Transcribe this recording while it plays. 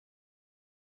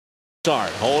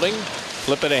Broussard holding,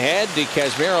 flip it ahead.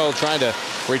 Casemiro trying to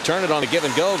return it on a give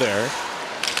and go there.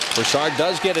 Broussard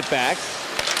does get it back.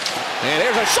 And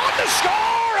there's a shot to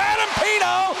score! Adam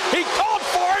Pineault! He called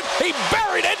for it, he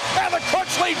buried it, and the Crunch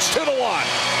leads 2-1.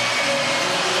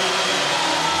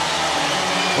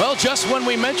 Well, just when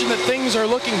we mentioned that things are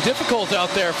looking difficult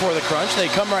out there for the Crunch, they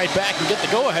come right back and get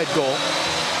the go-ahead goal.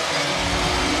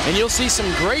 And you'll see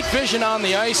some great vision on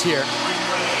the ice here.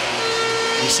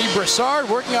 You see Broussard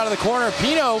working out of the corner.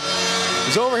 Pineault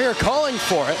is over here calling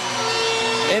for it.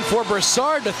 And for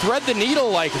Broussard to thread the needle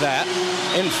like that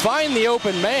and find the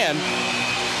open man,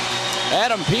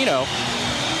 Adam Pineault,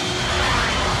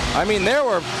 I mean, there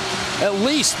were at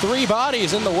least 3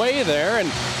 bodies in the way there,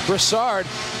 and Broussard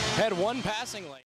had one passing lane.